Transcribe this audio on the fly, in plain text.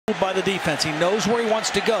By the defense. He knows where he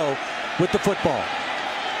wants to go with the football.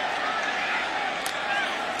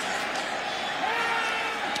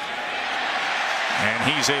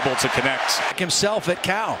 And he's able to connect Himself at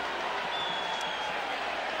Cal.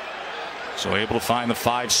 So able to find the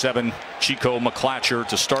 5'7" Chico McClatcher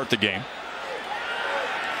to start the game.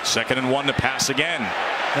 2nd and 1 to pass again.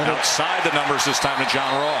 Outside the numbers this time to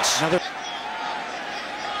John Ross.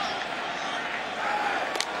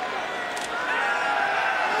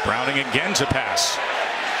 Browning again to pass.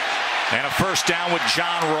 And a 1st down with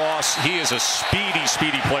John Ross. He is a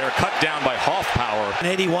speedy player, cut down by Hoffpower.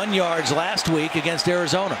 81 yards last week against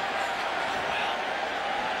Arizona.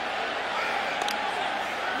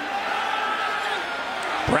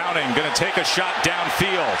 Browning going to take a shot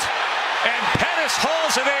downfield. And Pettis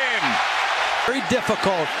hauls it in. Very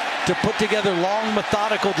difficult to put together long,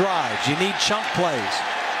 methodical drives. You need chunk plays.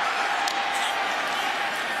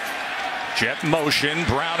 Jet motion,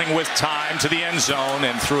 Browning with time to the end zone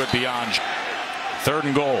and threw it beyond. 3rd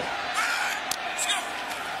and goal.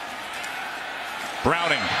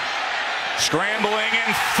 Browning scrambling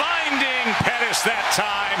and finding Pettis that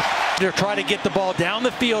time. They're trying to get the ball down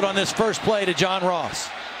the field on this first play to John Ross.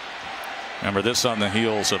 Remember, this on the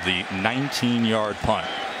heels of the 19-yard punt.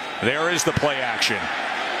 There is the play action.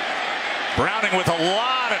 Browning with a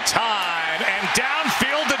lot of time and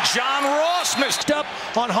downfield to John Ross. Missed up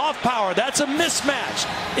on Hoffpower. That's a mismatch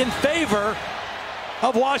in favor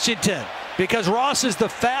of Washington because Ross is the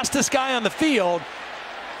fastest guy on the field.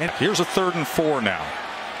 And here's a 3rd and 4 now.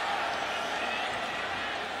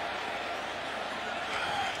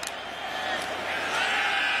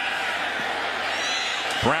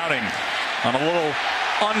 Browning on a little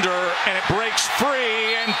under, and it breaks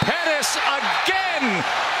free, and Pettis again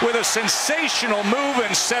with a sensational move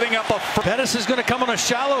and setting up a... Pettis is going to come on a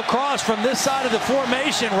shallow cross from this side of the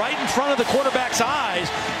formation right in front of the quarterback's eyes.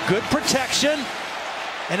 Good protection.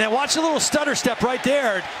 And then watch a little stutter step right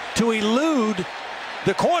there to elude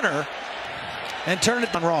the corner and turn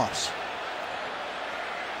it on Ross.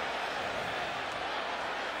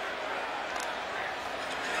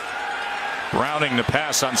 Browning to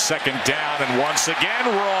pass on 2nd down, and once again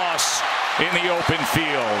Ross in the open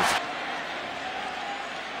field.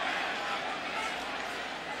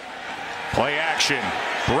 Play action.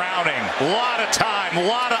 Browning, a lot of time, a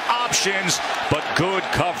lot of options, but good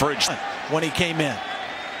coverage when he came in.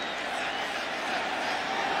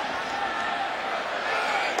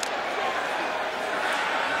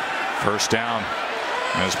 First down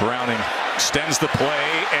as Browning extends the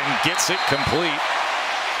play and gets it complete.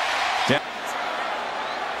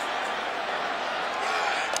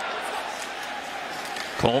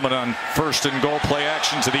 Coleman on 1st and goal, play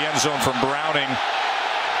action to the end zone from Browning.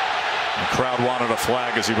 The crowd wanted a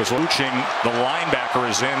flag as he was looching. The linebacker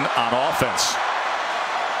is in on offense.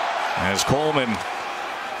 As Coleman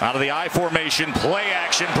out of the I formation, play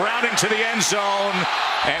action, Browning to the end zone,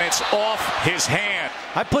 and it's off his hand.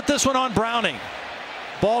 I put this one on Browning.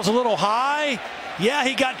 Ball's a little high. Yeah,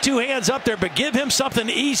 he got 2 hands up there, but give him something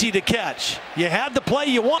easy to catch. You had the play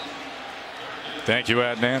you want. Thank you,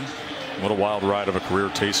 Adnan. What a wild ride of a career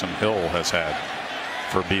Taysom Hill has had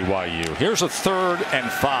for BYU. Here's a 3rd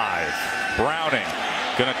and 5. Browning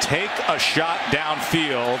going to take a shot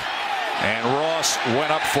downfield, and Ross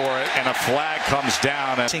went up for it, and a flag comes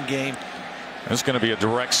down. Game. It's going to be a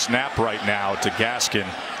direct snap right now to Gaskin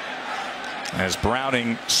as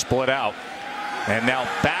Browning split out. And now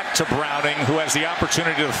back to Browning, who has the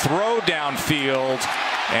opportunity to throw downfield,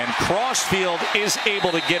 and Crossfield is able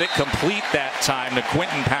to get it complete that time to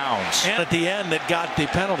Quentin Pounds. And at the end, that got the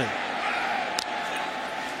penalty.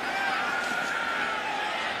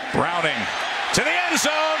 Browning to the end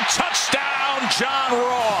zone, touchdown, John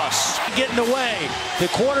Ross. Getting away, the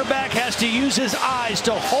quarterback has to use his eyes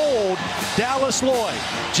to hold Dallas Lloyd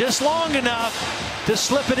just long enough to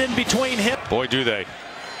slip it in between him. Boy, do they.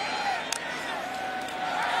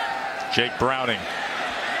 Jake Browning,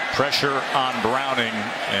 pressure on Browning,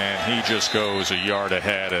 and he just goes a yard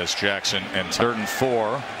ahead as Jackson and 3rd and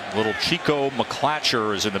 4. Little Chico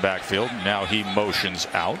McClatcher is in the backfield. Now he motions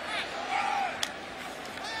out.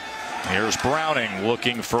 Here's Browning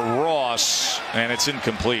looking for Ross, and it's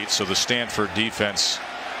incomplete, so the Stanford defense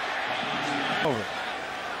over.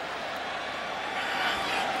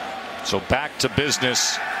 So back to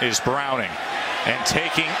business is Browning, and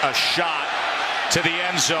taking a shot to the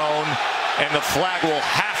end zone, and the flag will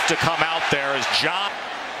have to come out there as John.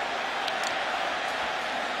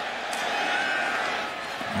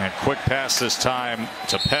 And quick pass this time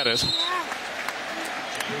to Pettis.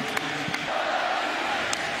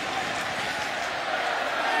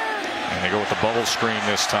 And they go with the bubble screen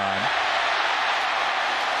this time.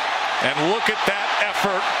 And look at that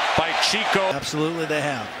effort by Chico. Absolutely they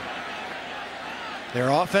have. Their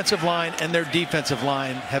offensive line and their defensive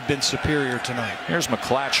line have been superior tonight. Here's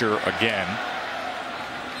McClatcher again,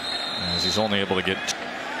 as he's only able to get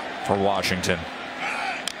for Washington.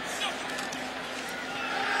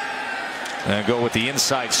 And go with the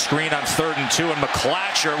inside screen on 3rd and 2, and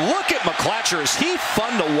McClatcher. Look at McClatcher. Is he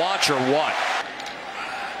fun to watch or what?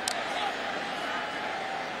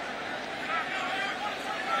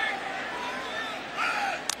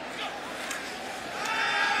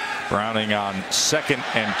 Browning on 2nd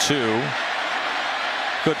and 2.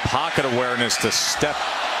 Good pocket awareness to step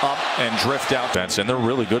up and drift out. And they're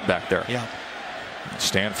really good back there. Yeah.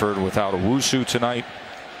 Stanford without Owusu tonight.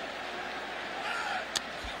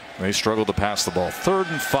 They struggled to pass the ball.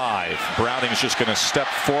 3rd and 5. Browning's just going to step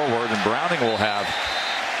forward, and Browning will have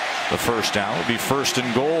the first down. It'll be 1st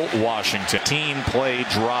and goal, Washington. Team play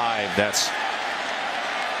drive. That's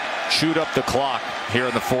chewed up the clock here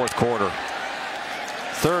in the 4th quarter.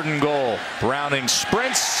 3rd and goal. Browning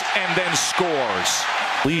sprints and then scores.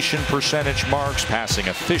 Completion percentage marks, passing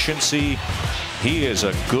efficiency. He is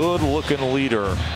a good looking leader.